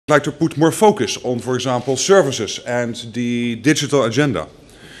like to put more focus on, for example, services and the digital agenda.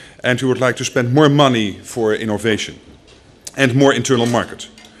 And we would like to spend more money for innovation and more internal market.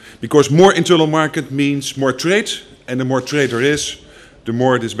 Because more internal market means more trade, and the more trade there is, the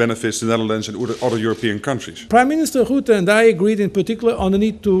more this benefits the Netherlands and other European countries. Prime Minister Rutte and I agreed in particular on the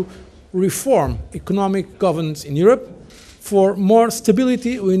need to reform economic governance in Europe. For more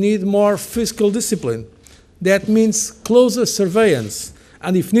stability, we need more fiscal discipline. That means closer surveillance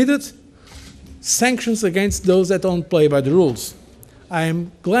and, if needed, sanctions against those that don't play by the rules. I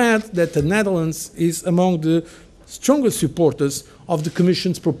am glad that the Netherlands is among the strongest supporters of the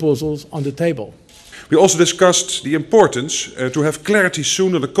Commission's proposals on the table. We also discussed the importance to have clarity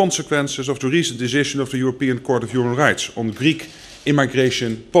soon on the consequences of the recent decision of the European Court of Human Rights on Greek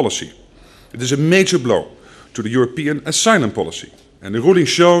immigration policy. It is a major blow to the European asylum policy, and the ruling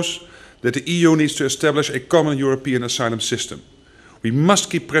shows that the EU needs to establish a common European asylum system. We must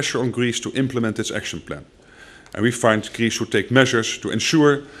keep pressure on Greece to implement its action plan. And we find Greece should take measures to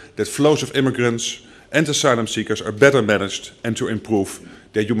ensure that flows of immigrants and asylum seekers are better managed and to improve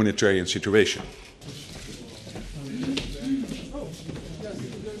their humanitarian situation.